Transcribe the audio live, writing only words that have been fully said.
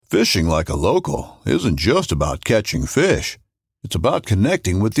Fishing like a local isn't just about catching fish. It's about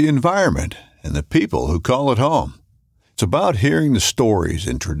connecting with the environment and the people who call it home. It's about hearing the stories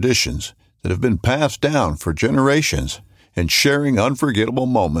and traditions that have been passed down for generations and sharing unforgettable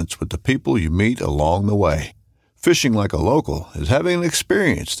moments with the people you meet along the way. Fishing like a local is having an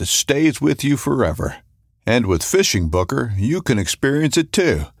experience that stays with you forever. And with Fishing Booker, you can experience it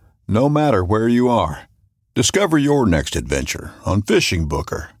too, no matter where you are. Discover your next adventure on Fishing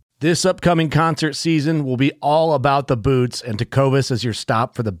Booker. This upcoming concert season will be all about the boots, and Tecovas is your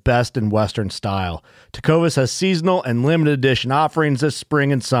stop for the best in Western style. Tecovas has seasonal and limited edition offerings this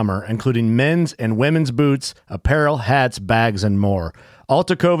spring and summer, including men's and women's boots, apparel, hats, bags, and more. All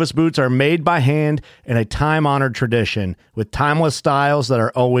Tecovas boots are made by hand in a time-honored tradition with timeless styles that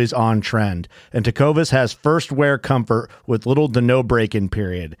are always on trend. And Tecovas has first wear comfort with little to no break-in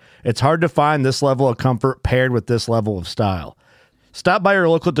period. It's hard to find this level of comfort paired with this level of style. Stop by your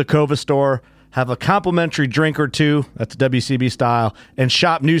local Tecovas store, have a complimentary drink or two, that's WCB style, and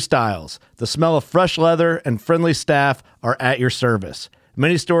shop new styles. The smell of fresh leather and friendly staff are at your service.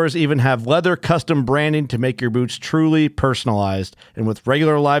 Many stores even have leather custom branding to make your boots truly personalized. And with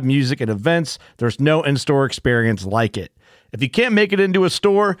regular live music and events, there's no in-store experience like it. If you can't make it into a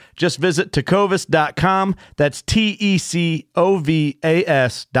store, just visit tecovas.com. That's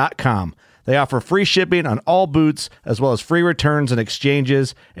TECOVAS.com. They offer free shipping on all boots, as well as free returns and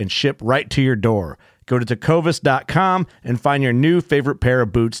exchanges, and ship right to your door. Go to tecovas.com and find your new favorite pair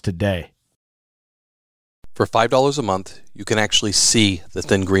of boots today. For $5 a month, you can actually see the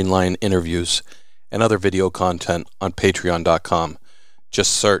Thin Green Line interviews and other video content on patreon.com.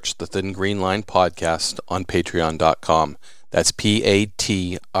 Just search the Thin Green Line podcast on patreon.com. That's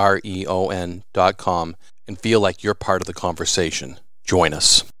patreon.com, and feel like you're part of the conversation. Join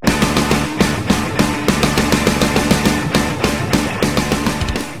us.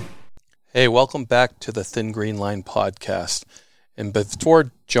 Hey, welcome back to the Thin Green Line podcast. And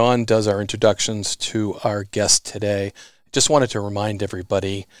before John does our introductions to our guest today, I just wanted to remind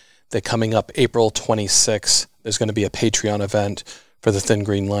everybody that coming up April 26th, there's going to be a Patreon event for the Thin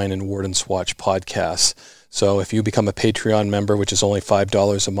Green Line and Warden's Watch podcasts. So if you become a Patreon member, which is only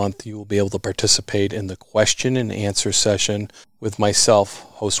 $5 a month, you will be able to participate in the question and answer session with myself,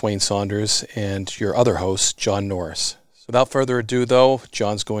 host Wayne Saunders, and your other host, John Norris. Without further ado, though,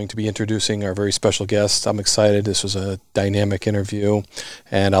 John's going to be introducing our very special guest. I'm excited. This was a dynamic interview,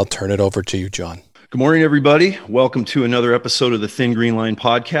 and I'll turn it over to you, John. Good morning, everybody. Welcome to another episode of the Thin Green Line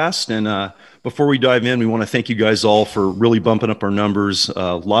podcast. And before we dive in, we want to thank you guys all for really bumping up our numbers.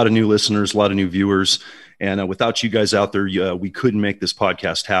 A lot of new listeners, a lot of new viewers. And without you guys out there, we couldn't make this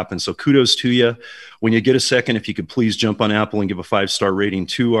podcast happen. So kudos to you. When you get a second, if you could please jump on Apple and give a 5-star rating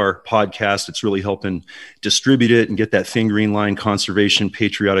to our podcast. It's really helping distribute it and get that Thin Green Line conservation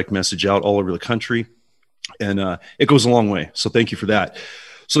patriotic message out all over the country. And it goes a long way. So thank you for that.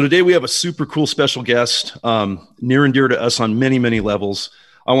 So today we have a super cool special guest, near and dear to us on many, many levels.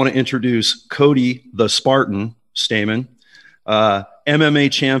 I want to introduce Cody the Spartan Stamen.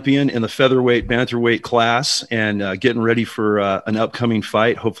 MMA champion in the featherweight, bantamweight class, and getting ready for an upcoming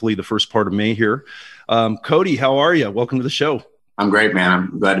fight, hopefully the first part of May here. Cody, how are you? Welcome to the show. I'm great, man.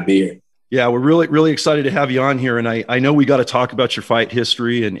 I'm glad to be here. Yeah, we're really, really excited to have you on here. And I know we got to talk about your fight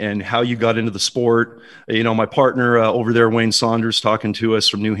history and how you got into the sport. You know, my partner over there, Wayne Saunders, talking to us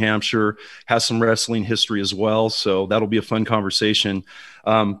from New Hampshire, has some wrestling history as well. So that'll be a fun conversation.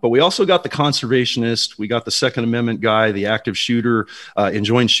 But we also got the conservationist, we got the Second Amendment guy, the active shooter,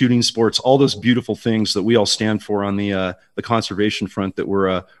 enjoying shooting sports, all those beautiful things that we all stand for on the conservation front that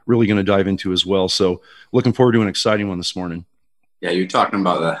we're really going to dive into as well. So looking forward to an exciting one this morning. Yeah, you're talking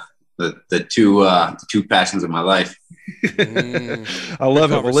about the two passions of my life. I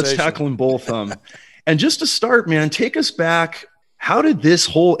love it. Well, let's tackle them both. And just to start, man, take us back. How did this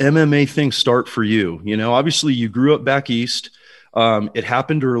whole MMA thing start for you? You know, obviously you grew up back east. It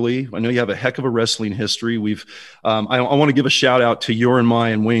happened early. I know you have a heck of a wrestling history. I want to give a shout out to your and my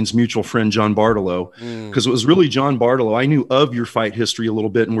and Wayne's mutual friend, John Bartolo, because it was really John Bartolo. I knew of your fight history a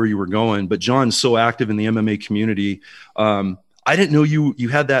little bit and where you were going, but John's so active in the MMA community. I didn't know you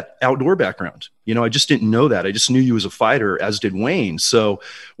had that outdoor background. You know, I just didn't know that. I just knew you as a fighter, as did Wayne. So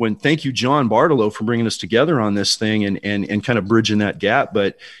thank you, John Bartolo, for bringing us together on this thing and kind of bridging that gap.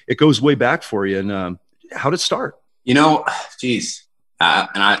 But it goes way back for you. And how did it start? You know, geez. And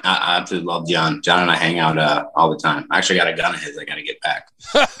I absolutely love John. John and I hang out all the time. I actually got a gun of his I got to get back.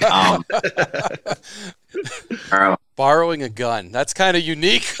 Borrowing a gun. That's kind of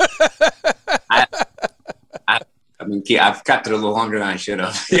unique. I've mean, I've kept it a little longer than I should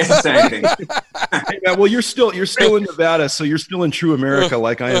have. Yes, anything. Hey, man, well, you're still in Nevada, so you're still in true America,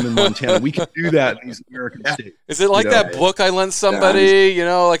 like I am in Montana. We can do that in these American states. Is it like that book I lent somebody,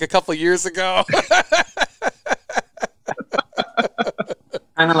 like a couple of years ago?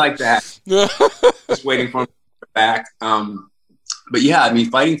 Kind of like that. Just waiting for him to get back. But yeah, I mean,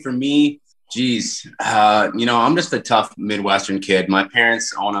 fighting for me, geez, I'm just a tough Midwestern kid. My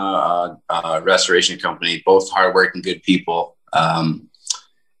parents own a restoration company, both hardworking, good people. I've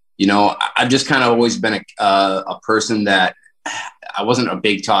just kind of always been a person that I wasn't a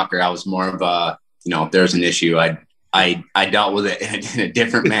big talker. I was more of a, if there's an issue, I dealt with it in a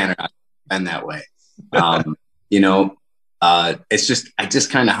different manner. I've been that way. It's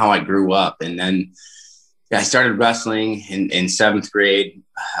just kind of how I grew up. And then I started wrestling in 7th grade.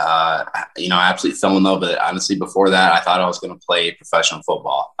 I absolutely fell in love with it. Honestly, before that, I thought I was going to play professional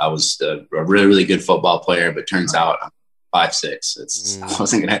football. I was a really, really good football player, but turns out I'm 5'6". I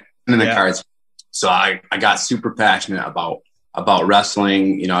wasn't going to in the cards. So I got super passionate about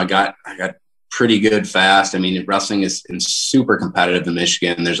wrestling. I got pretty good fast. I mean, wrestling is super competitive in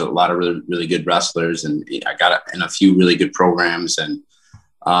Michigan. There's a lot of really, really good wrestlers, and I got in a few really good programs. And,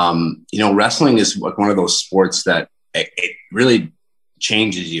 wrestling is one of those sports that it really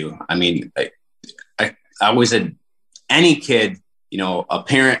changes you. I mean, I always said any kid, a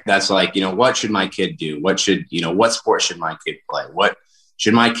parent that's like, what should my kid do? What sport should my kid play? What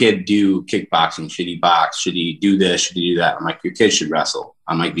should my kid do? Kickboxing? Should he box? Should he do this? Should he do that? I'm like, your kid should wrestle.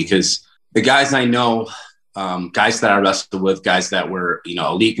 I'm like, because the guys I know, guys that I wrestled with, guys that were,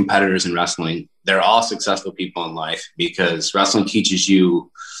 elite competitors in wrestling, they're all successful people in life because wrestling teaches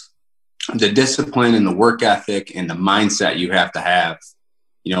you the discipline and the work ethic and the mindset you have to have,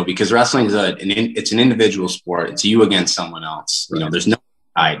 because wrestling is it's an individual sport. It's you against someone else. Right. There's no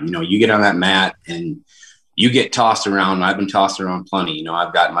side. You get on that mat and you get tossed around. I've been tossed around plenty.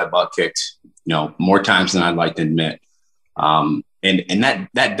 I've gotten my butt kicked, more times than I'd like to admit. And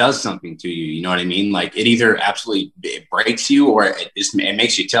that does something to you. You know what I mean? Like it either absolutely it breaks you or it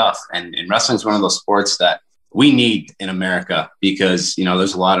makes you tough. And wrestling is one of those sports that we need in America because,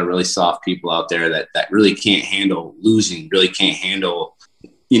 there's a lot of really soft people out there that really can't handle losing, really can't handle,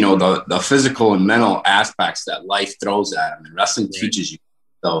 the physical and mental aspects that life throws at them. And wrestling teaches you.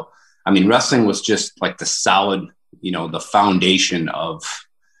 So, I mean, wrestling was just like the solid, the foundation of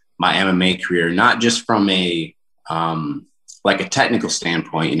my MMA career, not just from a technical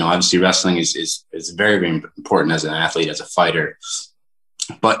standpoint. Obviously wrestling is very, very important as an athlete, as a fighter.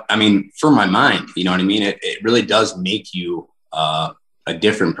 But I mean, for my mind, you know what I mean? It really does make you a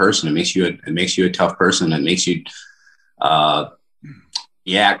different person. It makes you a tough person. It makes you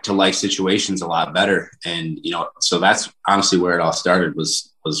react to life situations a lot better. And, so that's honestly where it all started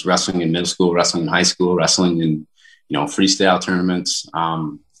was wrestling in middle school, wrestling in high school, wrestling in, freestyle tournaments.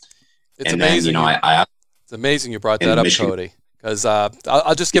 It's amazing. It's amazing you brought that up, Michigan. Cody, because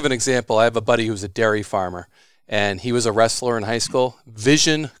I'll just give an example. I have a buddy who's a dairy farmer, and he was a wrestler in high school.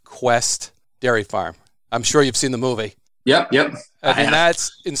 Vision Quest Dairy Farm. I'm sure you've seen the movie. Yep. I mean,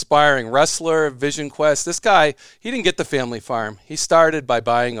 that's inspiring. Wrestler, Vision Quest. This guy, he didn't get the family farm. He started by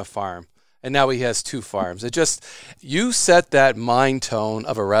buying a farm, and now he has 2 farms. You set that mind tone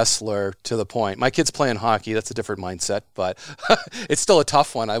of a wrestler to the point. My kid's playing hockey. That's a different mindset, but it's still a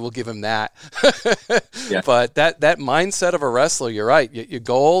tough one. I will give him that. Yeah. But that mindset of a wrestler, you're right. You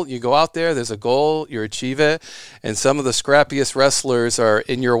go out there, there's a goal, you achieve it. And some of the scrappiest wrestlers are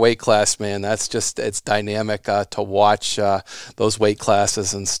in your weight class, man. It's dynamic to watch those weight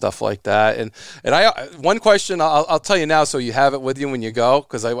classes and stuff like that. And one question I'll tell you now so you have it with you when you go,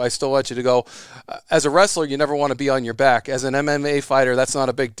 because I still want you to go. As a wrestler, you never want to be on your back. As an MMA fighter, that's not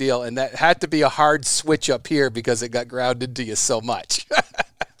a big deal. And that had to be a hard switch up here because it got ground into you so much.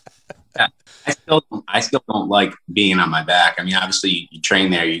 Yeah. I still don't like being on my back. I mean, obviously you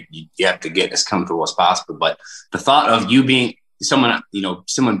train there, you have to get as comfortable as possible. But the thought of you being someone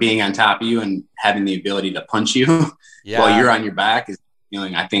being on top of you and having the ability to punch you while you're on your back is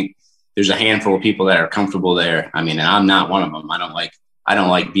I think there's a handful of people that are comfortable there. I mean, and I'm not one of them. I don't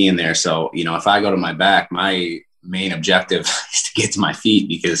like being there. So, if I go to my back, my main objective is to get to my feet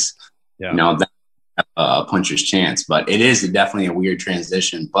because, that's a puncher's chance. But it is definitely a weird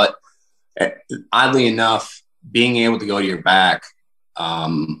transition. But oddly enough, being able to go to your back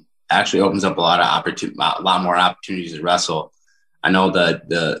actually opens up a lot more opportunities to wrestle. I know that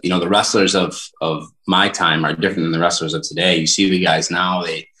the wrestlers of my time are different than the wrestlers of today. You see the guys now,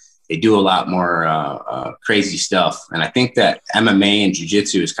 they do a lot more crazy stuff. And I think that MMA and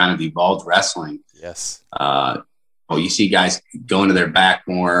jiu-jitsu has kind of evolved wrestling. Yes. you see guys going to their back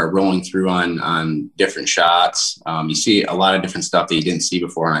more, rolling through on different shots. You see a lot of different stuff that you didn't see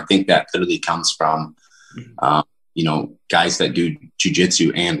before. And I think that literally comes from, guys that do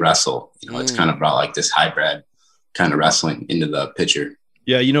jiu-jitsu and wrestle. It's kind of brought like this hybrid kind of wrestling into the picture.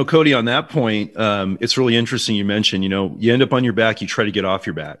 Yeah, Cody, on that point, it's really interesting you mentioned, you end up on your back, you try to get off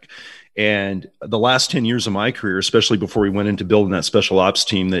your back. And the last 10 years of my career, especially before we went into building that special ops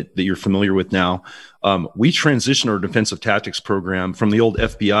team that you're familiar with now, we transitioned our defensive tactics program from the old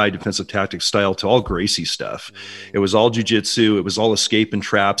FBI defensive tactics style to all Gracie stuff. It was all jiu-jitsu. It was all escape and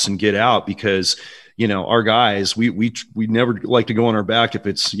traps and get out, because our guys, we never like to go on our back if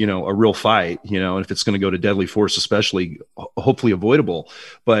it's, a real fight, and if it's going to go to deadly force, especially, hopefully avoidable.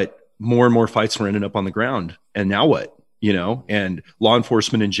 But more and more fights were ending up on the ground. And now what? And law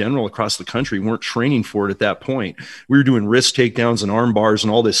enforcement in general across the country weren't training for it at that point. We were doing wrist takedowns and arm bars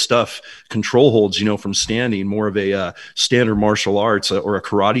and all this stuff, control holds, from standing, more of a standard martial arts or a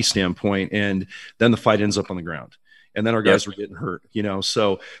karate standpoint. And then the fight ends up on the ground. And then our guys were getting hurt,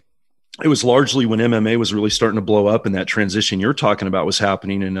 so it was largely when MMA was really starting to blow up and that transition you're talking about was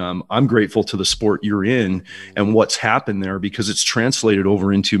happening. And I'm grateful to the sport you're in and what's happened there, because it's translated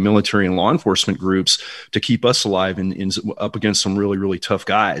over into military and law enforcement groups to keep us alive and up against some really, really tough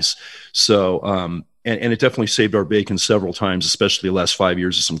guys. So, and it definitely saved our bacon several times, especially the last 5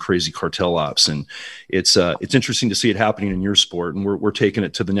 years of some crazy cartel ops. And it's interesting to see it happening in your sport. And we're taking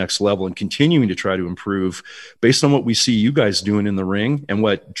it to the next level and continuing to try to improve based on what we see you guys doing in the ring and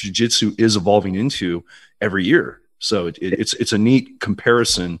what jiu-jitsu is evolving into every year. So it's a neat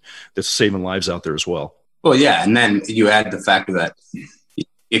comparison that's saving lives out there as well. Well, yeah. And then you add the factor that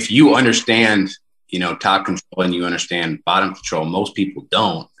if you understand, top control and you understand bottom control, most people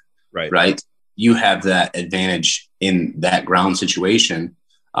don't. Right. You have that advantage in that ground situation,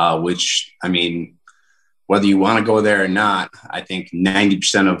 which, whether you want to go there or not, I think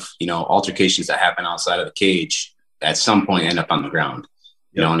 90% of, altercations that happen outside of the cage at some point end up on the ground,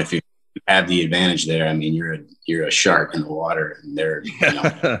 and if you have the advantage there, you're a shark in the water and they're,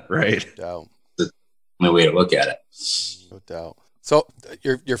 right. The only way to look at it. No doubt. So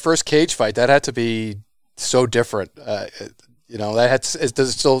your first cage fight, that had to be so different. Does it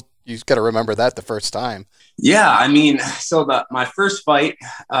still, you got to remember that the first time. Yeah. My first fight,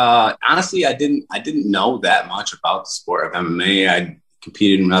 honestly, I didn't know that much about the sport of MMA. I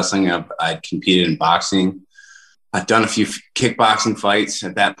competed in wrestling. I competed in boxing. I've done a few kickboxing fights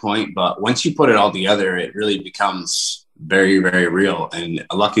at that point, but once you put it all together, it really becomes very, very real. And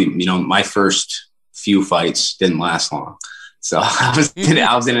lucky, my first few fights didn't last long. So I was in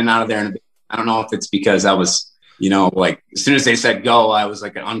and out of there. And I don't know if it's because I was, like as soon as they said go, I was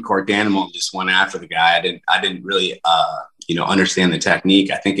like an uncorked animal and just went after the guy. I didn't really, understand the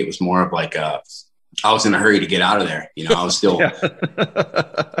technique. I think it was more of like I was in a hurry to get out of there. I was still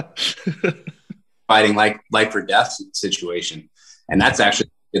fighting life or death situation. And that's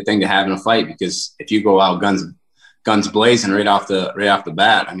actually a good thing to have in a fight, because if you go out guns blazing right off the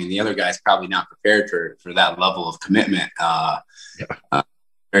bat, the other guy's probably not prepared for that level of commitment.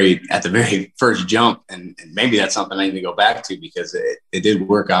 At the very first jump, and maybe that's something I need to go back to, because it did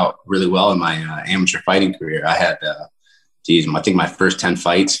work out really well in my amateur fighting career. I had, I think my first 10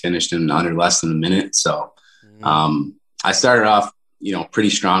 fights finished in under less than a minute. So I started off, pretty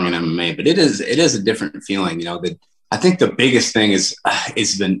strong in MMA, but it is a different feeling. I think the biggest thing is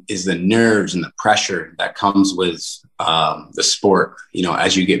the nerves and the pressure that comes with the sport.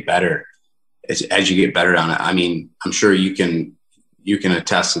 As you get better, as you get better on it. I'm sure you can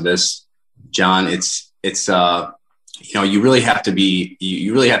attest to this, John. It's you really have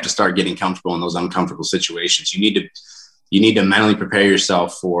to start getting comfortable in those uncomfortable situations. You need to mentally prepare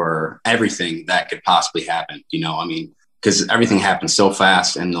yourself for everything that could possibly happen. Because everything happens so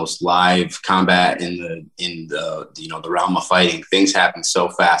fast in those live combat in the realm of fighting. Things happen so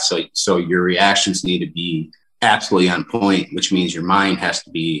fast. So your reactions need to be absolutely on point, which means your mind has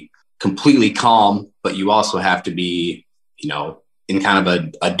to be completely calm, but you also have to be, in kind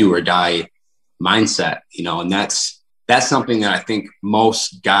of a do or die mindset, and that's something that I think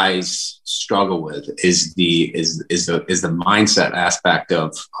most guys struggle with is the mindset aspect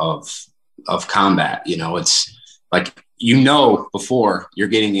of combat. It's like, before you're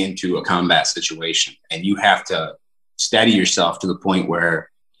getting into a combat situation, and you have to steady yourself to the point where,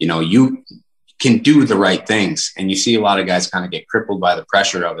 you can do the right things. And you see a lot of guys kind of get crippled by the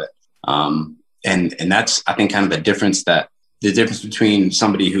pressure of it. And that's, I think, kind of the difference between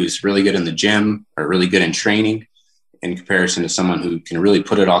somebody who's really good in the gym or really good in training in comparison to someone who can really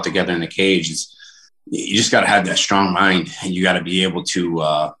put it all together in the cage. You just got to have that strong mind, and you got to be able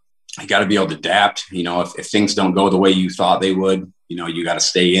to you got to be able to adapt. You know, if things don't go the way you thought they would, you know, you got to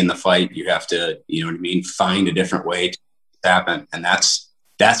stay in the fight. You have to, you know what I mean, find a different way to happen. And that's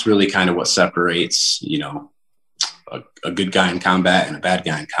really kind of what separates, you know, a good guy in combat and a bad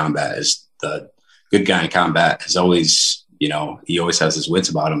guy in combat. Is the good guy in combat is always, you know, he always has his wits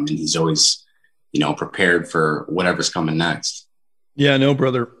about him, and he's always, you know, prepared for whatever's coming next. Yeah, no,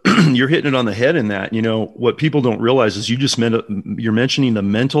 brother, you're hitting it on the head in that. You know, what people don't realize is you're mentioning the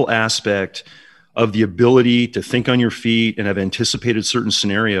mental aspect of the ability to think on your feet and have anticipated certain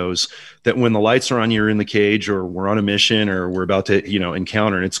scenarios that when the lights are on, you're in the cage, or we're on a mission, or we're about to, you know,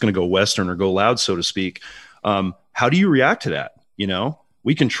 encounter, and it's going to go Western or go loud, so to speak. How do you react to that? You know,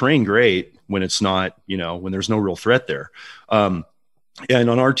 we can train great when it's not, you know, when there's no real threat there. And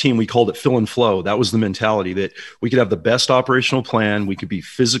on our team, we called it fill and flow. That was the mentality that we could have the best operational plan. We could be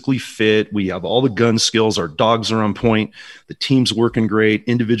physically fit. We have all the gun skills. Our dogs are on point. The team's working great.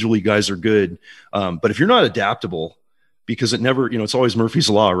 Individually, guys are good. But if you're not adaptable, because it never, you know, it's always Murphy's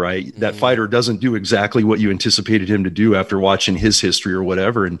Law, right? Mm-hmm. That fighter doesn't do exactly what you anticipated him to do after watching his history or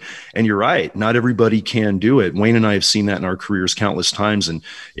whatever. And you're right. Not everybody can do it. Wayne and I have seen that in our careers countless times. And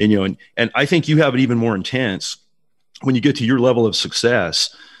you know, and I think you have it even more intense when you get to your level of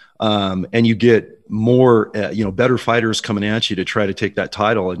success, and you get more, you know, better fighters coming at you to try to take that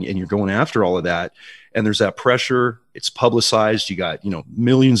title, and you're going after all of that. And there's that pressure. It's publicized. You got, you know,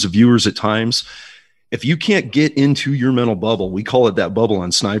 millions of viewers at times. If you can't get into your mental bubble, we call it that bubble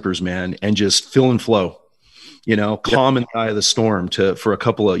on snipers, man, and just fill and flow, you know, calm in the eye of the storm for a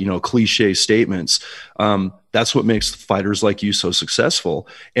couple of, you know, cliche statements. That's what makes fighters like you so successful.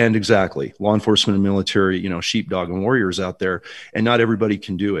 And exactly, law enforcement and military, you know, sheepdog and warriors out there, and not everybody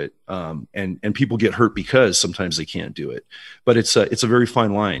can do it. And people get hurt because sometimes they can't do it, but it's a very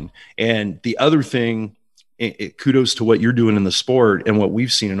fine line. And the other thing, kudos to what you're doing in the sport and what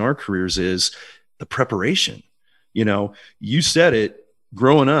we've seen in our careers, is the preparation. You know, you said it,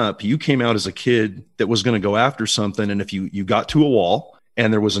 growing up, you came out as a kid that was going to go after something. And if you got to a wall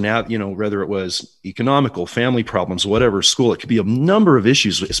and there was you know, whether it was economical, family problems, whatever, school, it could be a number of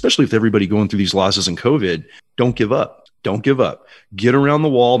issues, especially with everybody going through these losses in COVID. Don't give up. Don't give up. Get around the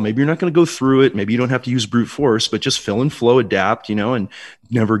wall. Maybe you're not going to go through it. Maybe you don't have to use brute force, but just fill and flow, adapt, you know, and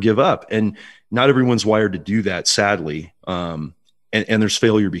never give up. And not everyone's wired to do that, sadly. And there's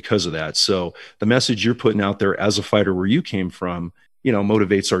failure because of that. So the message you're putting out there as a fighter where you came from, you know,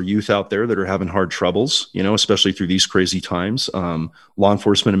 motivates our youth out there that are having hard troubles, you know, especially through these crazy times. Law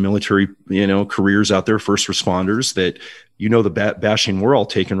enforcement and military, you know, careers out there, first responders, that, you know, the bashing we're all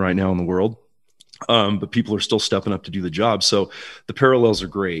taking right now in the world. But people are still stepping up to do the job. So the parallels are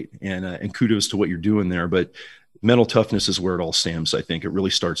great, and kudos to what you're doing there. But mental toughness is where it all stems. I think it really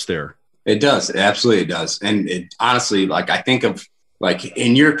starts there. It does. It absolutely does. And it honestly, like, I think of, like,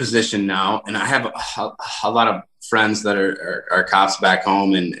 in your position now, and I have a lot of friends that are cops back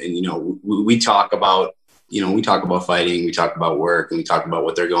home, and you know, we talk about, you know, we talk about fighting, we talk about work, and we talk about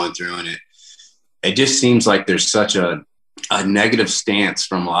what they're going through, and it just seems like there's such a negative stance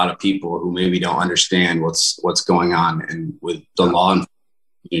from a lot of people who maybe don't understand what's going on. And with the law enforcement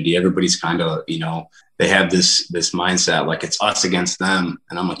community, everybody's kind of, you know, they have this mindset like it's us against them,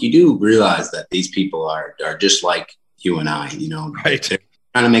 and I'm like, you do realize that these people are just like you and I, you know, right? They're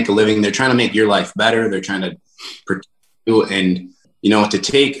trying to make a living. They're trying to make your life better. They're trying to protect you. And, you know, to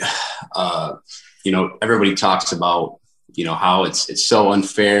take, you know, everybody talks about, you know, how it's so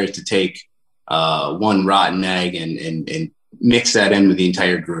unfair to take one rotten egg and mix that in with the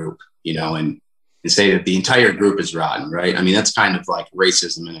entire group, you know, and say that the entire group is rotten, right? I mean, that's kind of like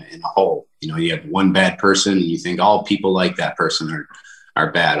racism in a whole. You know, you have one bad person and you think all people like that person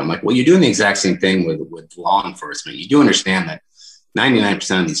are bad. I'm like, well, you're doing the exact same thing with law enforcement. You do understand that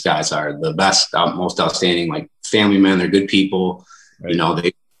 99% of these guys are the best, most outstanding, like, family men. They're good people. Right. You know,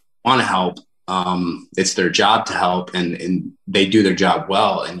 they want to help. It's their job to help, and they do their job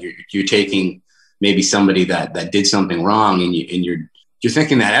well. And you're taking maybe somebody that did something wrong, and you're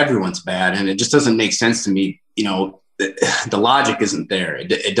thinking that everyone's bad, and it just doesn't make sense to me. You know, the logic isn't there.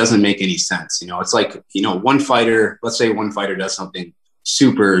 It doesn't make any sense. You know, it's like, you know, let's say one fighter does something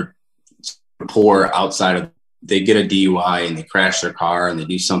super poor outside of, they get a DUI and they crash their car and they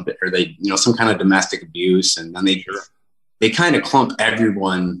do something, or they, you know, some kind of domestic abuse, and then they kind of clump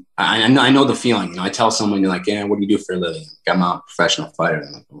everyone. I know the feeling. You know, I tell someone, you're like, yeah, what do you do for a living? Like, I'm a professional fighter. And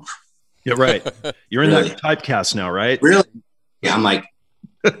I'm like, oof. Yeah, right. You're in that typecast now, right? Really? Yeah, I'm like,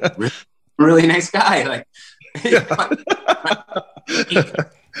 really nice guy. Like,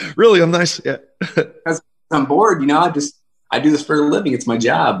 really, I'm nice. Yeah. Because I'm bored, you know, I do this for a living. It's my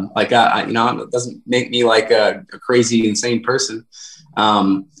job. Like, you know, it doesn't make me like a crazy, insane person.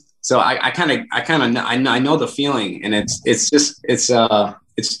 So I know the feeling, and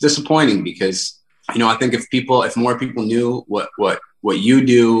it's disappointing because, you know, I think if more people knew what you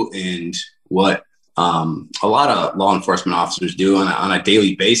do and what a lot of law enforcement officers do on a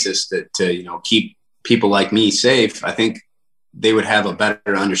daily basis to you know, keep people like me safe, I think they would have a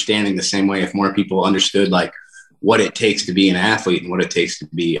better understanding the same way if more people understood like what it takes to be an athlete and what it takes to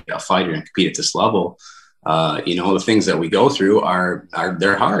be a fighter and compete at this level. You know, the things that we go through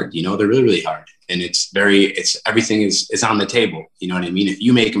they're hard, you know, they're really, really hard. And everything is on the table. You know what I mean? If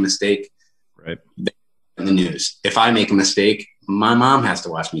you make a mistake, right, in the news, if I make a mistake, my mom has to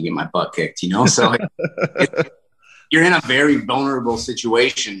watch me get my butt kicked, you know? So you're in a very vulnerable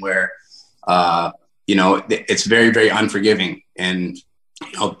situation where, you know, it's very, very unforgiving. And,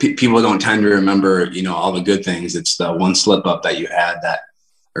 you know, people don't tend to remember, you know, all the good things. It's the one slip up that you had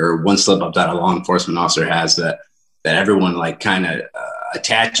or one slip up that a law enforcement officer has that everyone like kind of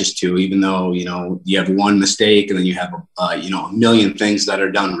attaches to, even though, you know, you have one mistake and then you have, you know, a million things that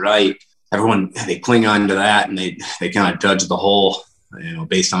are done right. Everyone, they cling on to that and they kind of judge the whole, you know,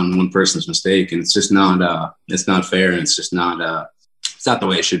 based on one person's mistake. And it's just not, it's not fair. And it's just not, it's not the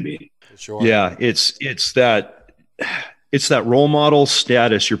way it should be. Sure. Yeah. It's that role model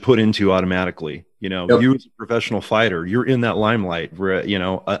status you're put into automatically. You know, Yep. You as a professional fighter, you're in that limelight where, you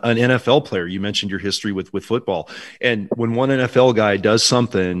know, an NFL player, you mentioned your history with football. And when one NFL guy does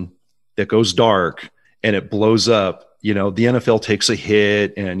something that goes dark and it blows up, you know, the NFL takes a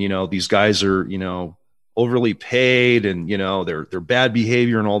hit and, you know, these guys are, you know, overly paid and, you know, they're bad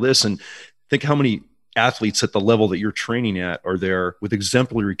behavior and all this. And think how many athletes at the level that you're training at are there with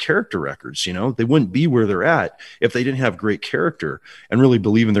exemplary character records. You know, they wouldn't be where they're at if they didn't have great character and really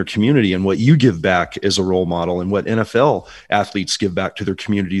believe in their community and what you give back as a role model and what NFL athletes give back to their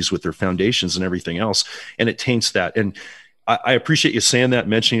communities with their foundations and everything else. And it taints that. And I appreciate you saying that,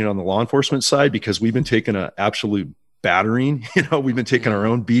 mentioning it on the law enforcement side, because we've been taking an absolute battering. You know, we've been taking our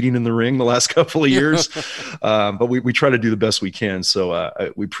own beating in the ring the last couple of years, but we try to do the best we can.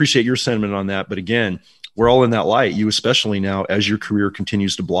 So we appreciate your sentiment on that. But again, we're all in that light, you especially now as your career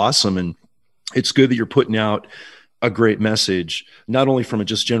continues to blossom. And it's good that you're putting out a great message, not only from a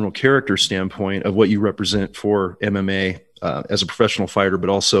just general character standpoint of what you represent for MMA as a professional fighter, but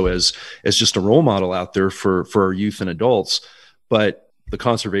also as just a role model out there for our youth and adults, but the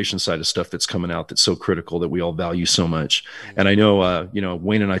conservation side of stuff that's coming out that's so critical that we all value so much. And I know, you know,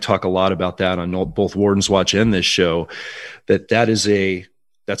 Wayne and I talk a lot about that on both Warden's Watch and this show, that's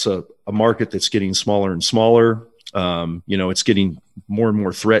a market that's getting smaller and smaller. You know, it's getting more and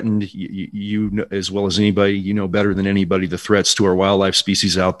more threatened. You know, as well as anybody, you know better than anybody, the threats to our wildlife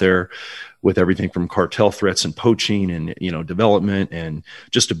species out there with everything from cartel threats and poaching and, you know, development and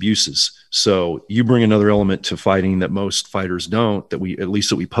just abuses. So you bring another element to fighting that most fighters don't, that we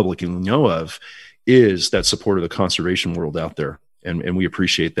publicly know of, is that support of the conservation world out there. And we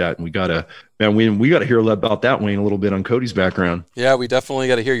appreciate that. And we got to hear about that, Wayne, a little bit on Cody's background. Yeah, we definitely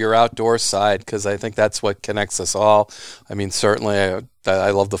got to hear your outdoor side, because I think that's what connects us all. I mean, certainly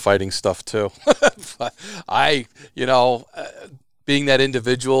I love the fighting stuff too. But being that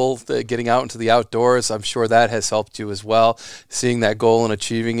individual, getting out into the outdoors, I'm sure that has helped you as well. Seeing that goal and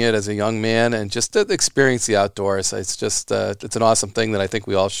achieving it as a young man, and just to experience the outdoors. It's just it's an awesome thing that I think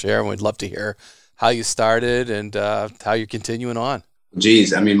we all share, and we'd love to hear how you started and how you're continuing on.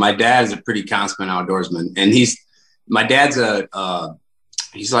 Geez, I mean, my dad's a pretty consummate outdoorsman, and he's like, I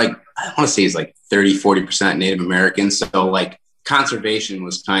want to say he's like 30-40% Native American. So like conservation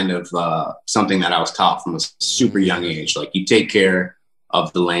was kind of something that I was taught from a super young age. Like, you take care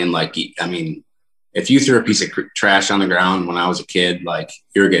of the land. Like, I mean, if you threw a piece of trash on the ground when I was a kid, like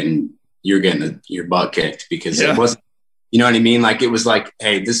you're getting your butt kicked, because it wasn't, you know what I mean? Like, it was like,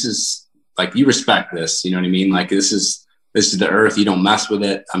 hey, this is like, you respect this, you know what I mean? Like, this is the earth. You don't mess with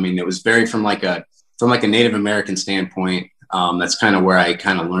it. I mean, it was very from like a Native American standpoint. That's kind of where I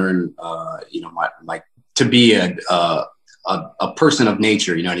kind of learned, to be a person of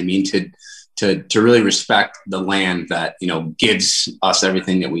nature, you know what I mean? To really respect the land that, you know, gives us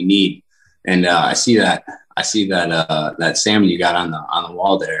everything that we need. And I see that salmon you got on the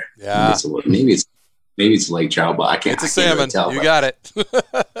wall there. Yeah. Maybe it's lake trout, but I can't. It's a salmon. Really tell, you got it.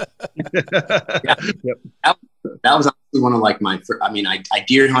 Yeah. That was actually one of like my. I mean, I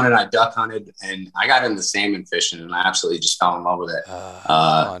deer hunted, I duck hunted, and I got into salmon fishing, and I absolutely just fell in love with it.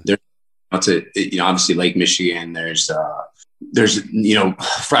 There's, obviously Lake Michigan. There's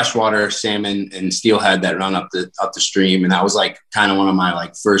freshwater salmon and steelhead that run up the stream, and that was like kind of one of my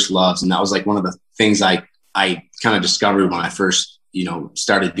like first loves, and that was like one of the things I kind of discovered when I first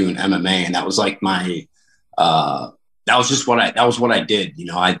started doing MMA, and that was like my that was what I did.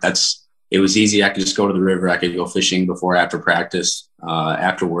 It was easy. I could just go to the river. I could go fishing before, after practice,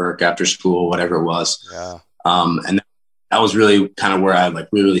 after work, after school, whatever it was. Yeah. And that was really kind of where I like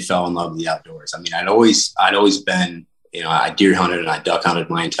really fell in love with the outdoors. I mean, I'd always been, I deer hunted and I duck hunted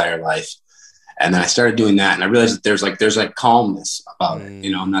my entire life. And then I started doing that, and I realized that there's like calmness about it,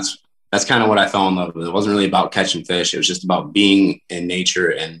 and that's kind of what I fell in love with. It wasn't really about catching fish. It was just about being in nature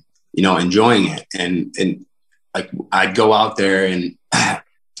and, enjoying it. And like, I'd go out there, and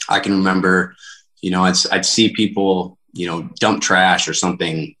I can remember, I'd see people, dump trash or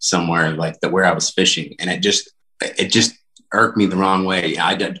something somewhere like that where I was fishing. And it just irked me the wrong way.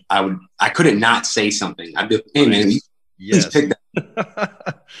 I couldn't not say something. I'd be like, hey man, please pick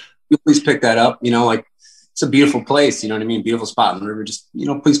that. Please pick that up. Like, it's a beautiful place. You know what I mean? Beautiful spot in the river. Just,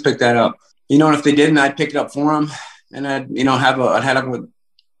 please pick that up. And if they didn't, I'd pick it up for them, and I'd have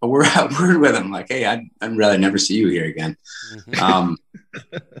a word with them. Like, hey, I'd rather never see you here again.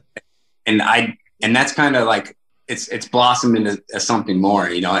 And that's kind of like, it's blossomed into something more.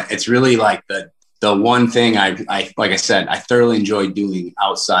 It's really like the one thing I like I said, I thoroughly enjoy doing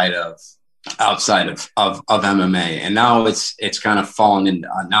outside of MMA. And now it's kind of fallen into,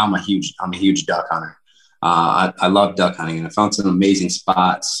 now I'm a huge duck hunter. I love duck hunting, and I found some amazing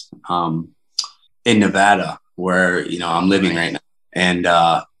spots in Nevada where, I'm living right now. And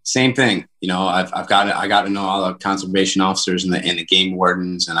same thing, I got to know all the conservation officers and the game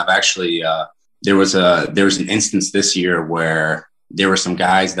wardens. And I've actually, there was an instance this year where there were some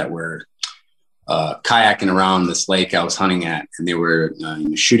guys that were kayaking around this lake I was hunting at, and they were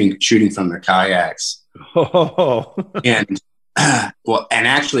shooting from their kayaks. Oh. And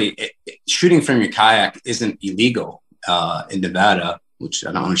actually, shooting from your kayak isn't illegal in Nevada, which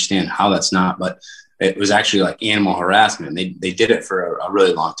I don't understand how that's not, but it was actually like animal harassment. They did it for a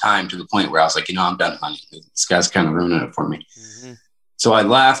really long time, to the point where I was like, I'm done hunting. This guy's kind of ruining it for me. Mm-hmm. So I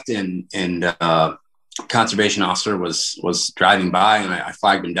left, and conservation officer was driving by, and I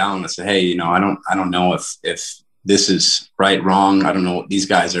flagged him down and I said, hey, I don't know if this is right, wrong. I don't know what these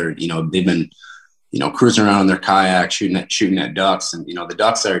guys are, they've been, cruising around in their kayak, shooting at ducks. And, the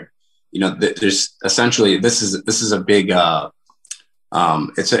ducks are, there's essentially, this is a big,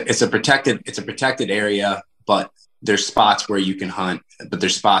 it's a protected area, but there's spots where you can hunt, but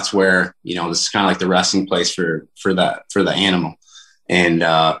there's spots where, this is kind of like the resting place for the animal.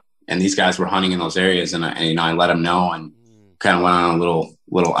 And these guys were hunting in those areas, and I let them know, and kind of went on a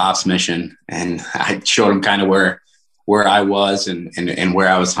little ops mission, and I showed him kind of where I was and where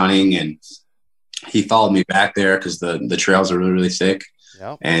I was hunting. And he followed me back there because the trails are really, really thick.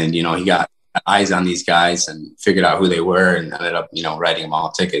 Yep. And, he got eyes on these guys and figured out who they were, and ended up, writing them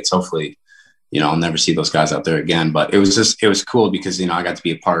all tickets. Hopefully, I'll never see those guys out there again. But it was cool because, I got to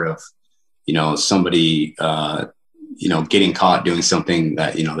be a part of, somebody, getting caught doing something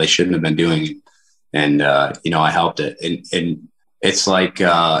that, they shouldn't have been doing. And, I helped it. And it's like,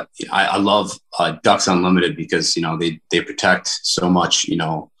 I love Ducks Unlimited because, they protect so much,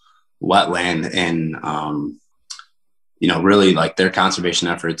 wetland, and, really like their conservation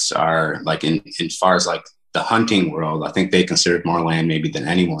efforts are like in far as like the hunting world, I think they consider more land maybe than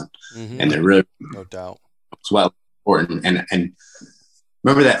anyone. Mm-hmm. And they're really, no doubt, it's well important. And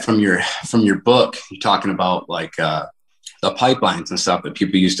remember that from your book, you're talking about like the pipelines and stuff that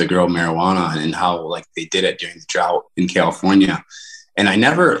people used to grow marijuana, and how like they did it during the drought in California. And I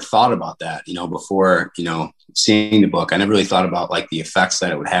never thought about that, before, seeing the book. I never really thought about like the effects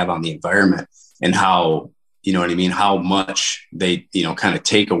that it would have on the environment, and how, how much they, kind of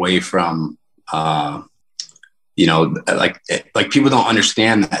take away from, like people don't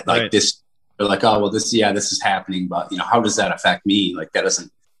understand that, like right. This, they're like, oh, well, this is happening, but how does that affect me? Like that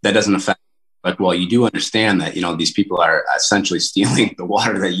doesn't affect, like, well, you do understand that, these people are essentially stealing the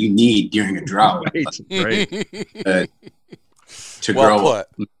water that you need during a drought. Right. To grow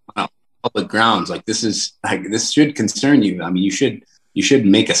on public grounds. Like this should concern you. I mean, you should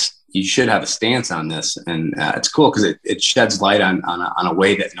have a stance on this. And it's cool because it sheds light on a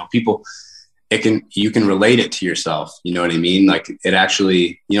way that, people, you can relate it to yourself. You know what I mean? Like it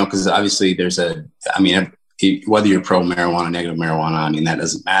actually, because obviously whether you're pro marijuana, negative marijuana, that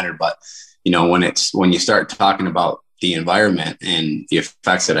doesn't matter. But, when you start talking about the environment and the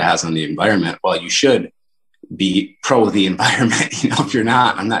effects that it has on the environment, well, you should be pro the environment. If you're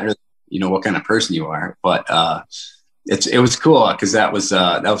not, I'm not really, what kind of person you are, but it was cool because that was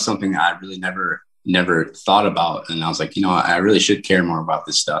something that I really never thought about. And I was like, I really should care more about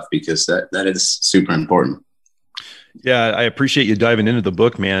this stuff because that is super important. Yeah. I appreciate you diving into the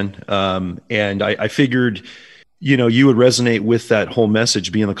book, man. And I figured, you would resonate with that whole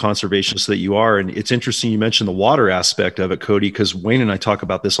message, being the conservationist that you are. And it's interesting you mentioned the water aspect of it, Cody, because Wayne and I talk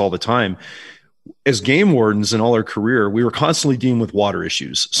about this all the time. As game wardens in all our career, we were constantly dealing with water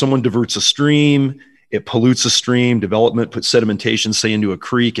issues. Someone diverts a stream, it pollutes a stream, development puts sedimentation, say, into a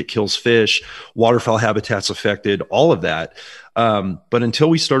creek, it kills fish, waterfowl habitats affected, all of that. But until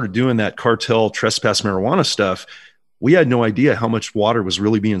we started doing that cartel trespass marijuana stuff, we had no idea how much water was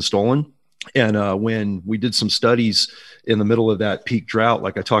really being stolen. And when we did some studies in the middle of that peak drought,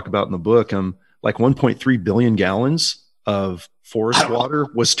 like I talk about in the book, like 1.3 billion gallons of forest water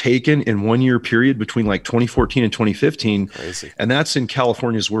was taken in 1 year period between like 2014 and 2015. Crazy. And that's in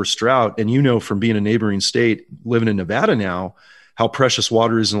California's worst drought. And from being a neighboring state, living in Nevada now, how precious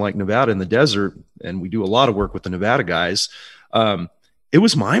water is in like Nevada in the desert. And we do a lot of work with the Nevada guys. It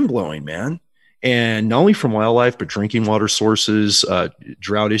was mind blowing, man. And not only from wildlife, but drinking water sources,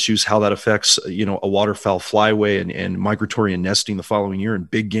 drought issues, how that affects, a waterfowl flyway and migratory and nesting the following year, and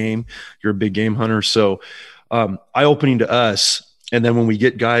big game. You're a big game hunter. So eye-opening to us. And then when we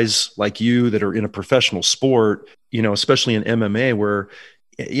get guys like you that are in a professional sport, especially in MMA, where,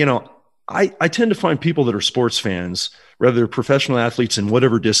 I tend to find people that are sports fans, whether they're professional athletes in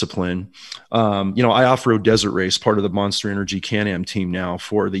whatever discipline. I off-road desert race, part of the Monster Energy Can-Am team now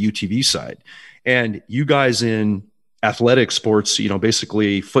for the UTV side. And you guys in athletic sports,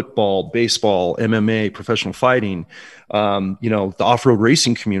 basically football, baseball, MMA, professional fighting, the off-road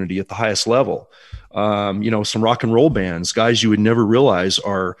racing community at the highest level, some rock and roll bands, guys you would never realize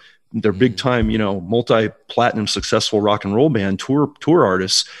they're big time, multi-platinum successful rock and roll band tour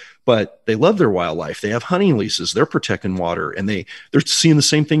artists, but they love their wildlife. They have hunting leases. They're protecting water, and they're seeing the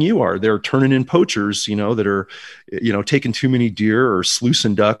same thing you are. They're turning in poachers, that are, taking too many deer or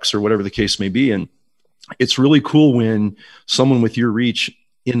sluicing ducks or whatever the case may be. And it's really cool when someone with your reach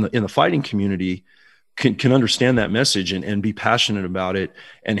in the fighting community can understand that message and be passionate about it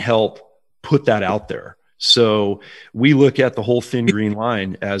and help put that out there. So we look at the whole Thin Green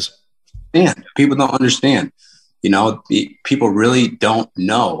Line as, people don't understand. People really don't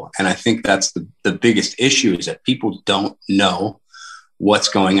know. And I think that's the biggest issue, is that people don't know what's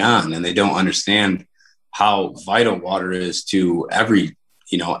going on, and they don't understand how vital water is to every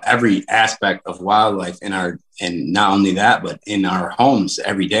aspect of wildlife and not only that, but in our homes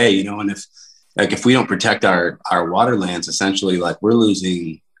every day, and if we don't protect our waterlands, essentially, like, we're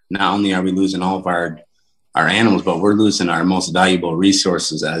losing, not only are we losing all of our animals, but we're losing our most valuable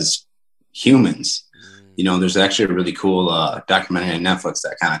resources as humans. There's actually a really cool documentary on Netflix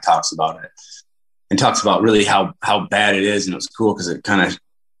that kind of talks about it, and talks about really how bad it is. And it was cool because it kind of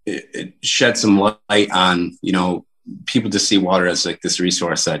it shed some light on, people just see water as like this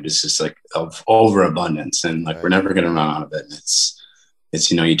resource that is just like of overabundance, and like, we're never going to run out of it. And it's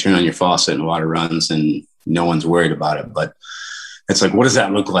you turn on your faucet and water runs and no one's worried about it. But it's like, what does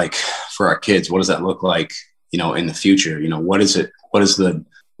that look like for our kids? What does that look like, in the future?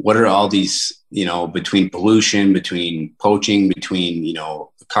 What are all these, between pollution, between poaching, between,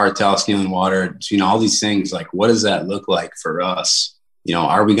 cartel stealing water, all these things, like, what does that look like for us?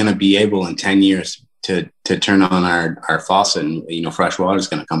 Are we going to be able in 10 years to turn on our faucet and, fresh water is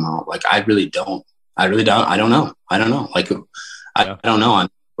going to come out? Like, I don't know. Like, I don't know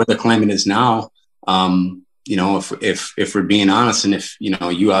what the climate is now. If we're being honest, and if,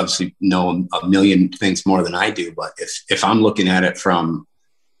 you obviously know a million things more than I do, but if I'm looking at it from,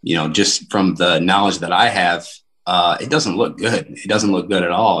 just from the knowledge that I have, it doesn't look good. It doesn't look good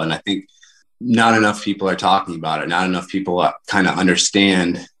at all. And I think not enough people are talking about it. Not enough people kind of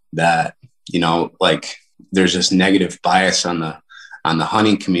understand that, like, there's this negative bias on the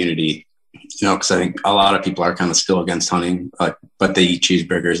hunting community, because I think a lot of people are kind of still against hunting, but they eat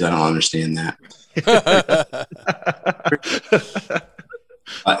cheeseburgers. I don't understand that.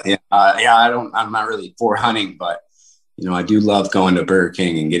 I'm not really for hunting, but I do love going to Burger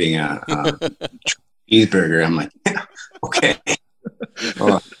King and getting a cheeseburger. I'm like, okay.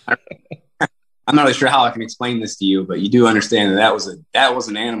 Well, I'm not really sure how I can explain this to you, but you do understand that was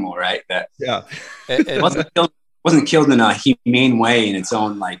an animal, right? That it wasn't killed in a humane way in its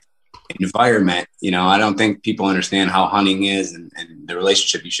own like environment. I don't think people understand how hunting is and the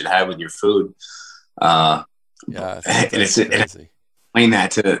relationship you should have with your food. And explain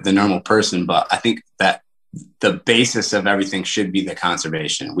that to the normal person, but I think that the basis of everything should be the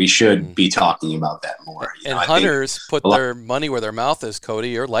conservation. We should be talking about that more. And hunters put their money where their mouth is, Cody.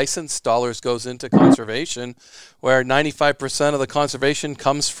 Your license dollars goes into conservation, where 95% of the conservation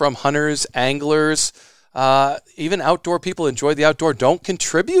comes from hunters, anglers, even outdoor people enjoy the outdoor, don't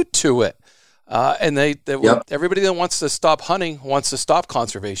contribute to it. And Yep. everybody that wants to stop hunting wants to stop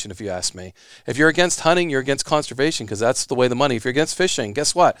conservation, if you ask me. If you're against hunting, you're against conservation because that's the way the money. If you're against fishing,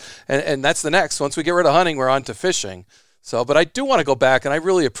 guess what? And that's the next. Once we get rid of hunting, we're on to fishing. So, but I do want to go back, and I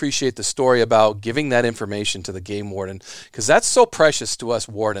really appreciate the story about giving that information to the game warden, because that's so precious to us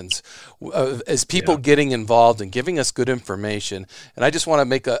wardens as people getting involved and giving us good information. And I just want to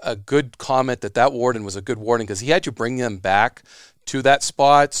make a good comment that warden was a good warden, because he had to bring them back to that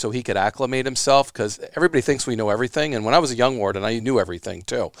spot so he could acclimate himself, because everybody thinks we know everything. And when I was a young warden, I knew everything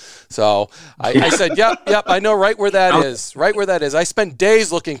too. So I said, yep, I know right where that is. I spent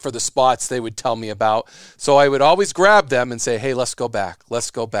days looking for the spots they would tell me about. So I would always grab them and say, hey, let's go back.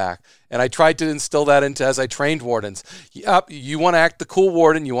 And I tried to instill that into, as I trained wardens. Yep, you want to act the cool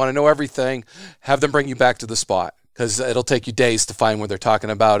warden, you want to know everything, have them bring you back to the spot, because it'll take you days to find where they're talking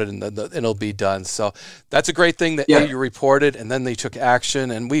about it, and it'll be done. So that's a great thing that you reported, and then they took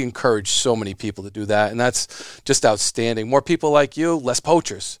action, and we encourage so many people to do that, and that's just outstanding. More people like you, less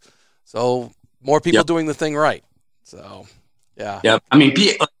poachers. So more people doing the thing right. So, yeah. Yep. I mean,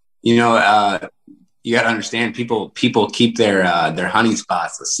 you know, you got to understand, people keep their hunting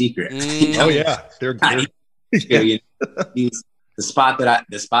spots a secret. You know? Oh yeah, they're The spot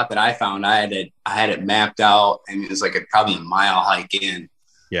that I found, I had it mapped out, and it was like probably a mile hike in.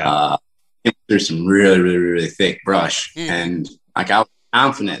 Yeah. There's some really, really, really thick brush, and like I was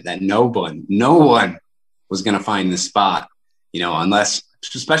confident that no one was going to find this spot, you know, unless,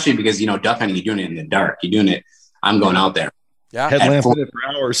 especially because, you know, duck hunting, you're doing it in the dark. You're doing it. I'm going out there. Yeah. Headlamp in it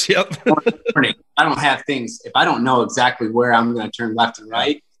for hours. Yep. I don't have things. If I don't know exactly where I'm going to turn left and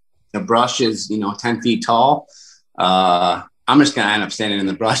right, the brush is, you know, 10 feet tall. I'm just going to end up standing in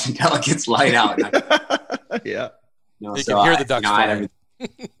the brush until it gets light out. Yeah. You know, You so can hear the ducks flying.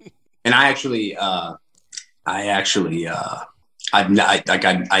 And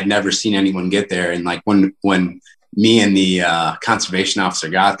I'd never seen anyone get there. And like when me and the conservation officer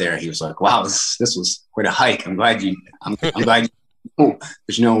got there, he was like, wow, this was quite a hike. I'm glad you,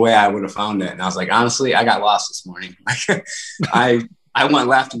 there's no way I would have found it. And I was like, honestly, I got lost this morning. I went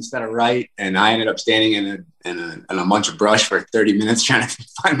left instead of right, and I ended up standing in a bunch of brush for 30 minutes trying to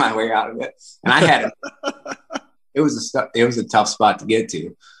find my way out of it. And I had it was a tough spot to get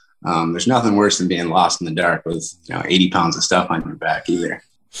to. There's nothing worse than being lost in the dark with 80 pounds of stuff on your back either.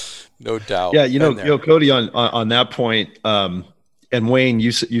 No doubt. Yeah, you know, Cody, on that point, and Wayne,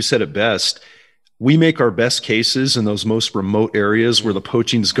 you said it best. We make our best cases in those most remote areas where the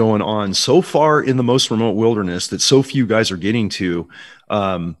poaching is going on so far in the most remote wilderness that so few guys are getting to.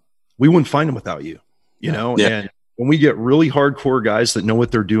 We wouldn't find them without you, you know? Yeah. And when we get really hardcore guys that know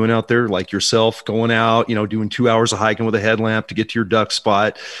what they're doing out there, like yourself, going out, you know, doing 2 hours of hiking with a headlamp to get to your duck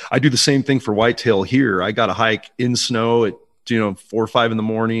spot. I do the same thing for whitetail here. I got to hike in snow at, 4 or 5 in the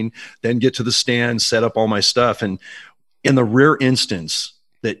morning, then get to the stand, set up all my stuff. And in the rare instance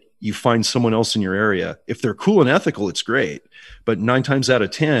that you find someone else in your area, if they're cool and ethical, it's great. But 9 times out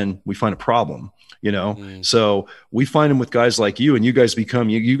of 10, we find a problem, So we find them with guys like you, and you guys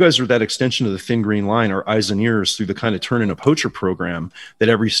you guys are that extension of the Thin Green Line, our eyes and ears through the kind of Turn In a Poacher program that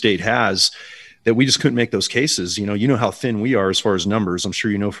every state has, that we just couldn't make those cases. You know how thin we are as far as numbers. I'm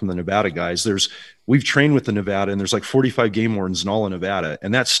sure you know from the Nevada guys. We've trained with the Nevada, and there's like 45 game wardens in all of Nevada.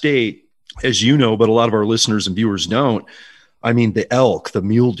 And that state, as you know, but a lot of our listeners and viewers don't, I mean, the elk, the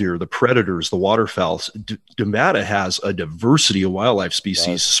mule deer, the predators, the waterfowl, Nevada has a diversity of wildlife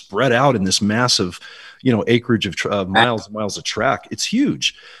species spread out in this massive, acreage of miles and miles of track. It's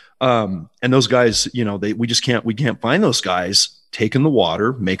huge. And those guys, we can't find those guys taking the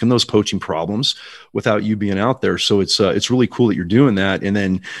water, making those poaching problems without you being out there. So it's really cool that you're doing that. And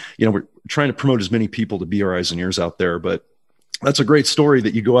then, we're trying to promote as many people to be our eyes and ears out there, but that's a great story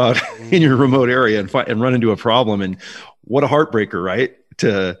that you go out in your remote area and run into a problem. And what a heartbreaker, right?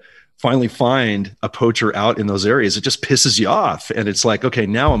 To finally find a poacher out in those areas. It just pisses you off. And it's like, okay,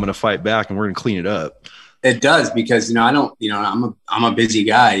 now I'm going to fight back and we're going to clean it up. It does, because, I'm a busy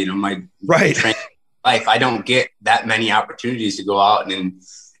guy, my right life. I don't get that many opportunities to go out and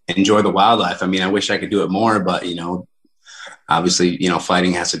enjoy the wildlife. I mean, I wish I could do it more, but, obviously,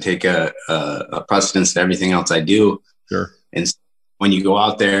 fighting has to take a precedence to everything else I do. Sure. And when you go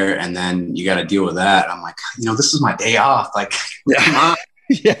out there and then you got to deal with that, I'm like, this is my day off. Like, come on.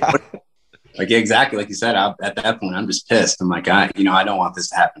 Yeah. Like, exactly. Like you said, at that point, I'm just pissed. I'm like, I don't want this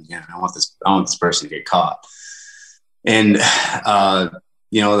to happen again. I want this person to get caught. And,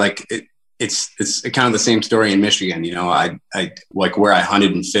 it's kind of the same story in Michigan. I like where I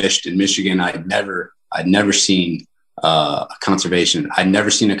hunted and fished in Michigan. I'd never seen a conservation. I'd never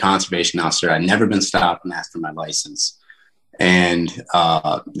seen a conservation officer. I'd never been stopped and asked for my license. And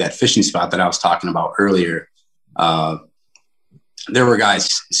that fishing spot that I was talking about earlier, there were guys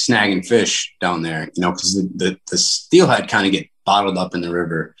snagging fish down there, you know, because the steelhead kind of get bottled up in the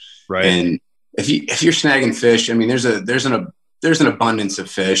river. Right. And if you're snagging fish, I mean, there's an abundance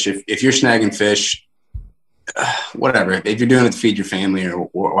of fish. If you're snagging fish, whatever, if you're doing it to feed your family or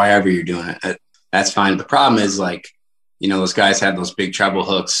whatever you're doing it, that's fine. The problem is, like, you know, those guys have those big treble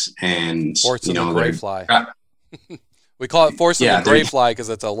hooks and, forcing you know, the gray fly. We call it forcing the gray fly because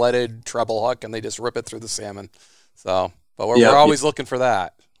it's a leaded treble hook and they just rip it through the salmon. So, but we're always looking for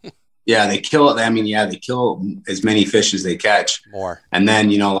that. Yeah, they kill it. I mean, they kill as many fish as they catch. More. And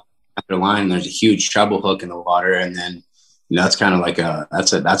then, you know, after line, there's a huge treble hook in the water, and then, you know, that's kind of like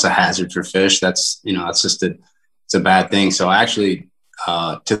that's a hazard for fish. That's, you know, it's a bad thing. So actually,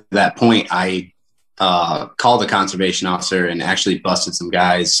 to that point, I called the conservation officer and actually busted some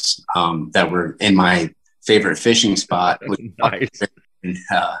guys that were in my favorite fishing spot. Nice. And,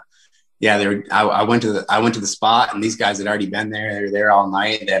 I went to the spot, and these guys had already been there. They were there all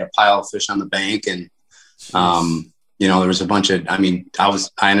night. They had a pile of fish on the bank, and you know, there was a bunch of, I mean, I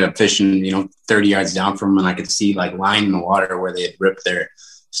ended up fishing, you know, 30 yards down from them, and I could see like line in the water where they had ripped their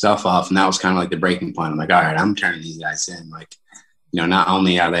stuff off. And that was kind of like the breaking point. I'm like, all right, I'm turning these guys in. Like, you know, not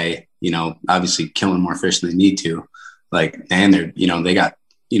only are they, you know, obviously killing more fish than they need to, like, and they're, you know, they got,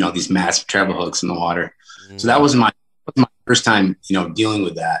 you know, these massive treble hooks in the water. So that was my first time, you know, dealing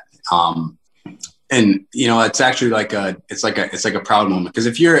with that. And, you know, it's actually like it's like a proud moment. Cause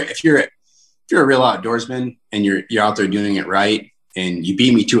if you're a real outdoorsman and you're out there doing it right, and you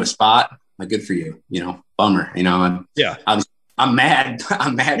beat me to a spot, like, good for you, you know, bummer, you know, I'm mad.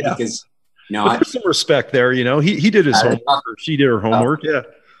 I'm mad because, you know, there's some respect there, you know, he did his homework, or she did her homework. Yeah.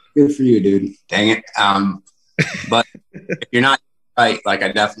 Good for you, dude. Dang it. But if you're not right, like,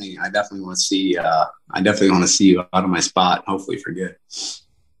 I definitely want to see, you out of my spot, hopefully for good.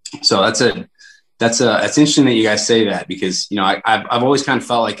 So that's interesting that you guys say that, because, you know, I've always kind of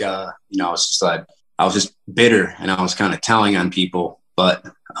felt like, you know, I was just bitter, and I was kind of telling on people, but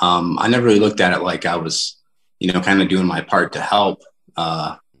I never really looked at it like I was, you know, kind of doing my part to help.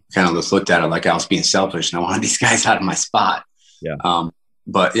 Kind of just looked at it like I was being selfish and I wanted these guys out of my spot. Yeah.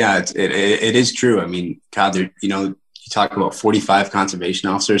 But yeah, it is true. I mean, God, you know, you talk about 45 conservation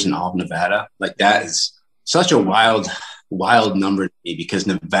officers in all of Nevada. Like, that is such a wild number to me, because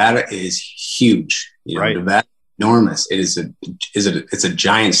Nevada is huge. You know, right. Nevada is enormous. It's a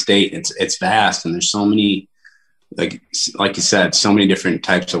giant state. It's vast, and there's so many, like you said, so many different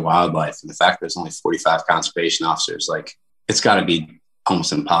types of wildlife. And the fact there's only 45 conservation officers, like, it's got to be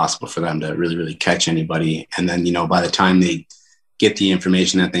almost impossible for them to really, really catch anybody. And then, you know, by the time they get the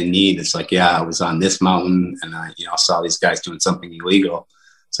information that they need, it's like, yeah, I was on this mountain and I, you know, saw these guys doing something illegal.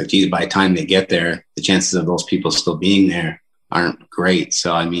 It's like, geez, by the time they get there, the chances of those people still being there aren't great.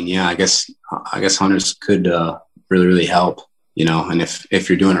 So, I mean, yeah, I guess hunters could really, really help, you know, and if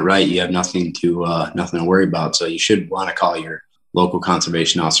you're doing it right, you have nothing to worry about. So you should want to call your local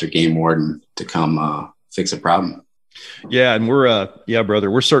conservation officer, game warden, to come fix a problem. Yeah. And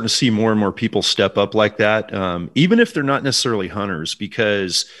we're starting to see more and more people step up like that. Even if they're not necessarily hunters,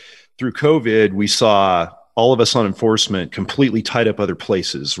 because through COVID, we saw all of us on enforcement completely tied up other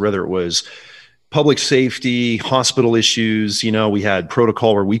places, whether it was public safety, hospital issues. You know, we had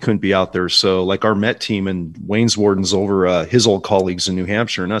protocol where we couldn't be out there. So like our Met team and Wayne's wardens over his old colleagues in New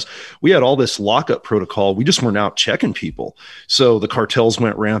Hampshire and us, we had all this lockup protocol. We just weren't out checking people. So the cartels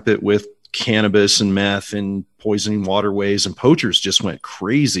went rampant with cannabis and meth and poisoning waterways, and poachers just went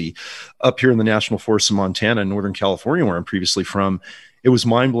crazy up here in the National Forest in Montana and Northern California, where I'm previously from. It was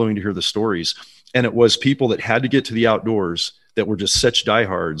mind blowing to hear the stories. And it was people that had to get to the outdoors that were just such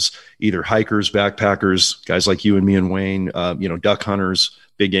diehards, either hikers, backpackers, guys like you and me and Wayne, you know, duck hunters,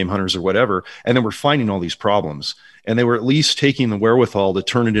 big game hunters or whatever. And then we're finding all these problems, and they were at least taking the wherewithal to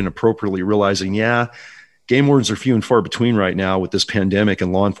turn it in appropriately, realizing, yeah, game wardens are few and far between right now with this pandemic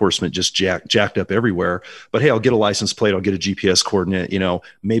and law enforcement just jacked up everywhere. But hey, I'll get a license plate. I'll get a GPS coordinate, you know,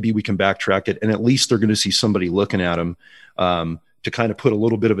 maybe we can backtrack it. And at least they're going to see somebody looking at them to kind of put a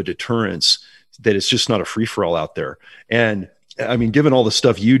little bit of a deterrence that it's just not a free for all out there. And I mean, given all the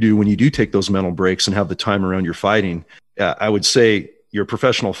stuff you do when you do take those mental breaks and have the time around your fighting, I would say you're a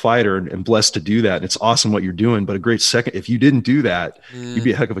professional fighter and blessed to do that. And it's awesome what you're doing, but a great second. If you didn't do that, you'd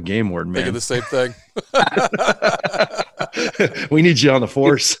be a heck of a game warden, man. Thinking the same thing. We need you on the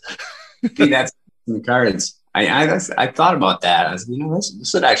force. That's in the cards. I thought about that. I was, you know,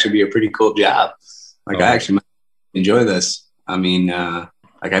 this would actually be a pretty cool job. Like, I actually might enjoy this. I mean,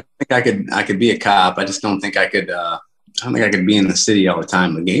 like, I think I could be a cop. I just don't think I could. I don't think I could be in the city all the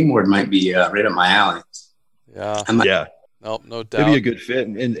time. The game ward might be right up my alley. Yeah. I Nope, no doubt. It'd be a good fit.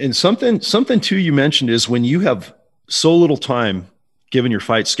 And something too you mentioned is when you have so little time given your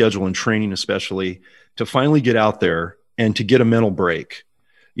fight schedule and training, especially, to finally get out there and to get a mental break.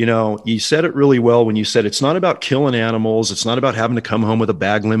 You know, you said it really well when you said it's not about killing animals. It's not about having to come home with a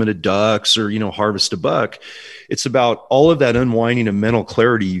bag limited ducks or, you know, harvest a buck. It's about all of that unwinding and mental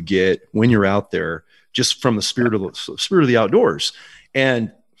clarity you get when you're out there, just from the spirit of the outdoors.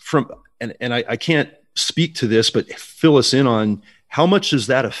 And I can't speak to this, but fill us in on how much does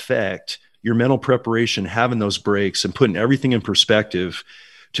that affect your mental preparation, having those breaks and putting everything in perspective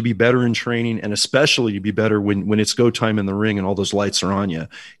to be better in training, and especially to be better when it's go time in the ring and all those lights are on you.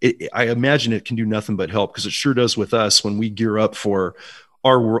 I imagine it can do nothing but help, because it sure does with us when we gear up for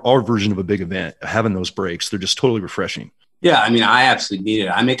our version of a big event. Having those breaks, they're just totally refreshing. Yeah, I mean, I absolutely need it.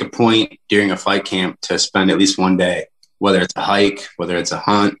 I make a point during a fight camp to spend at least one day, whether it's a hike, whether it's a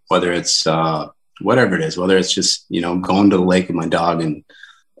hunt, whether it's whatever it is, whether it's just, you know, going to the lake with my dog and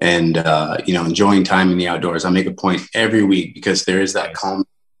you know, enjoying time in the outdoors. I make a point every week, because there is that calm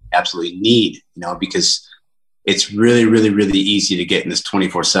absolutely need, you know, because it's really, really, really easy to get in this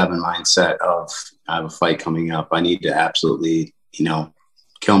 24/7 mindset of, I have a fight coming up. I need to absolutely, you know,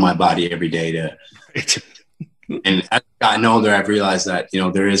 kill my body every day to, and as I've gotten older, I've realized that, you know,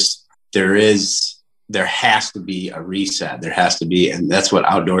 there has to be a reset. There has to be, and that's what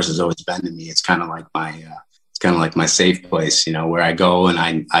outdoors has always been to me. It's kind of like my safe place, you know, where I go and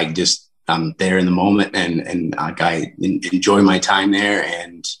I'm there in the moment, and like I enjoy my time there.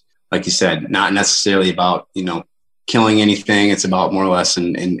 And like you said, not necessarily about, you know, killing anything. It's about more or less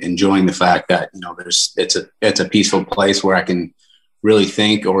and enjoying the fact that, you know, it's a peaceful place where I can really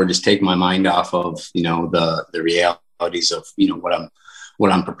think, or just take my mind off of, you know, the realities of, you know,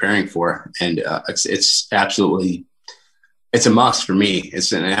 what I'm preparing for. And it's absolutely, it's a must for me.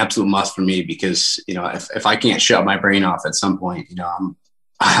 It's an absolute must for me, because, you know, if I can't shut my brain off at some point, you know,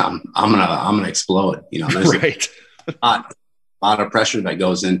 I'm gonna explode. You know, there's right. a lot of pressure that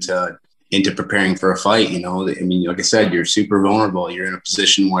goes into preparing for a fight. You know, I mean, like I said, you're super vulnerable. You're in a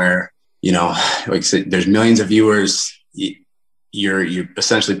position where, you know, like I said, there's millions of viewers. You're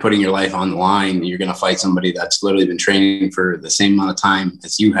essentially putting your life on the line. You're going to fight somebody that's literally been training for the same amount of time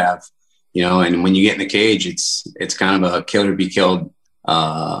as you have, you know, and when you get in the cage, it's kind of a kill or be killed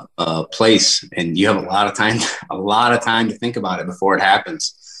place. And you have a lot of time to think about it before it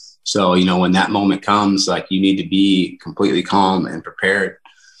happens. So, you know, when that moment comes, like, you need to be completely calm and prepared.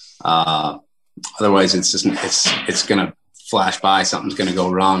 Otherwise it's going to flash by. Something's going to go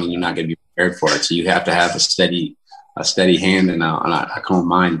wrong and you're not going to be prepared for it. So you have to have a steady hand and a calm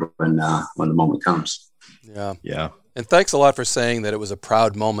mind when the moment comes. Yeah. Yeah. And thanks a lot for saying that it was a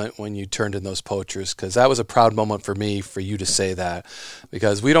proud moment when you turned in those poachers, because that was a proud moment for me, for you to say that,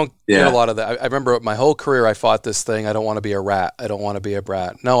 because we don't get a lot of that. I remember my whole career I fought this thing. I don't want to be a rat. I don't want to be a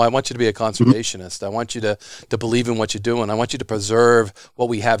brat. No, I want you to be a conservationist. Mm-hmm. I want you to believe in what you're doing. I want you to preserve what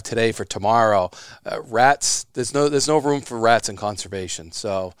we have today for tomorrow. Rats, there's no room for rats in conservation.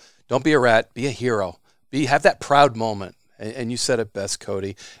 So don't be a rat. Be a hero. Have that proud moment. And you said it best,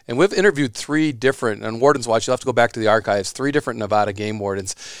 Cody. And we've interviewed 3 different, and Warden's Watch, you'll have to go back to the archives, 3 different Nevada game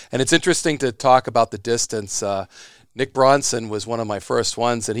wardens. And it's interesting to talk about the distance. Nick Bronson was one of my first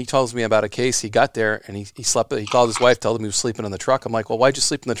ones, and he tells me about a case. He got there, and he slept. He called his wife, told him he was sleeping in the truck. I'm like, well, why'd you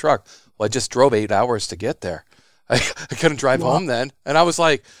sleep in the truck? Well, I just drove 8 hours to get there. I couldn't drive home then. And I was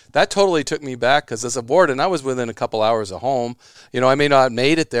like, that totally took me back, because as a warden, I was within a couple hours of home. You know, I may not have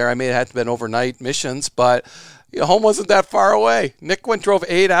made it there. I may have had to been overnight missions, but home wasn't that far away. Nick drove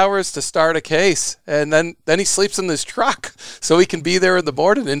 8 hours to start a case, and then he sleeps in this truck so he can be there in the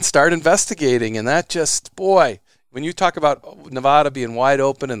morning and start investigating. And that just, boy, when you talk about Nevada being wide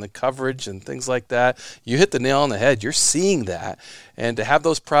open and the coverage and things like that, you hit the nail on the head. You're seeing that. And to have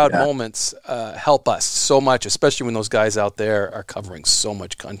those proud moments help us so much, especially when those guys out there are covering so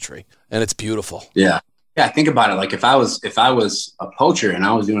much country. And it's beautiful. Yeah. Yeah, think about it. Like, if I was a poacher and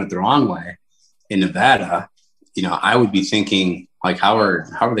I was doing it the wrong way in Nevada, you know, I would be thinking, like, how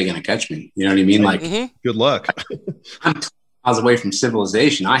are they going to catch me? You know what I mean? Like, good luck. I'm 2 miles away from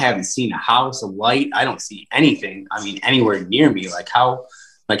civilization. I haven't seen a house, a light. I don't see anything. I mean, anywhere near me. Like, how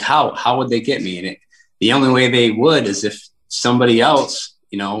would they get me? And the only way they would is if somebody else,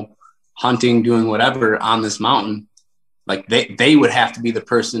 you know, hunting, doing whatever on this mountain, like they would have to be the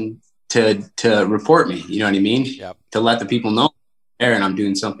person to report me. You know what I mean? Yep. To let the people know there, and I'm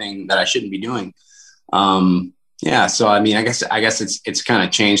doing something that I shouldn't be doing. Yeah. So, I mean, I guess it's kind of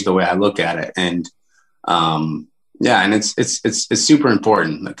changed the way I look at it. And, yeah, and it's super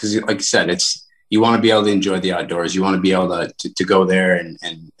important, because, like you said, you want to be able to enjoy the outdoors. You want to be able to go there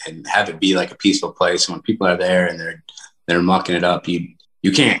and have it be like a peaceful place. When people are there and they're mucking it up, you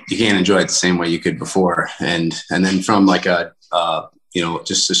can't enjoy it the same way you could before. And then from like a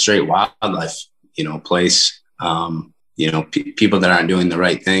just a straight wildlife, place, people that aren't doing the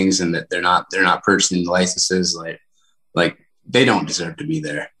right things and that they're not purchasing the licenses, like they don't deserve to be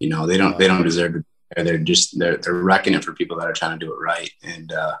there. They don't deserve to be there. They're wrecking it for people that are trying to do it right.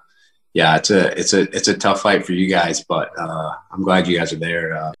 And it's a tough fight for you guys, but I'm glad you guys are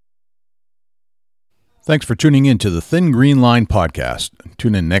there. Thanks for tuning in to the Thin Green Line podcast.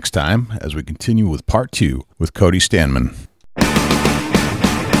 Tune in next time as we continue with part 2 with Cody Stanman.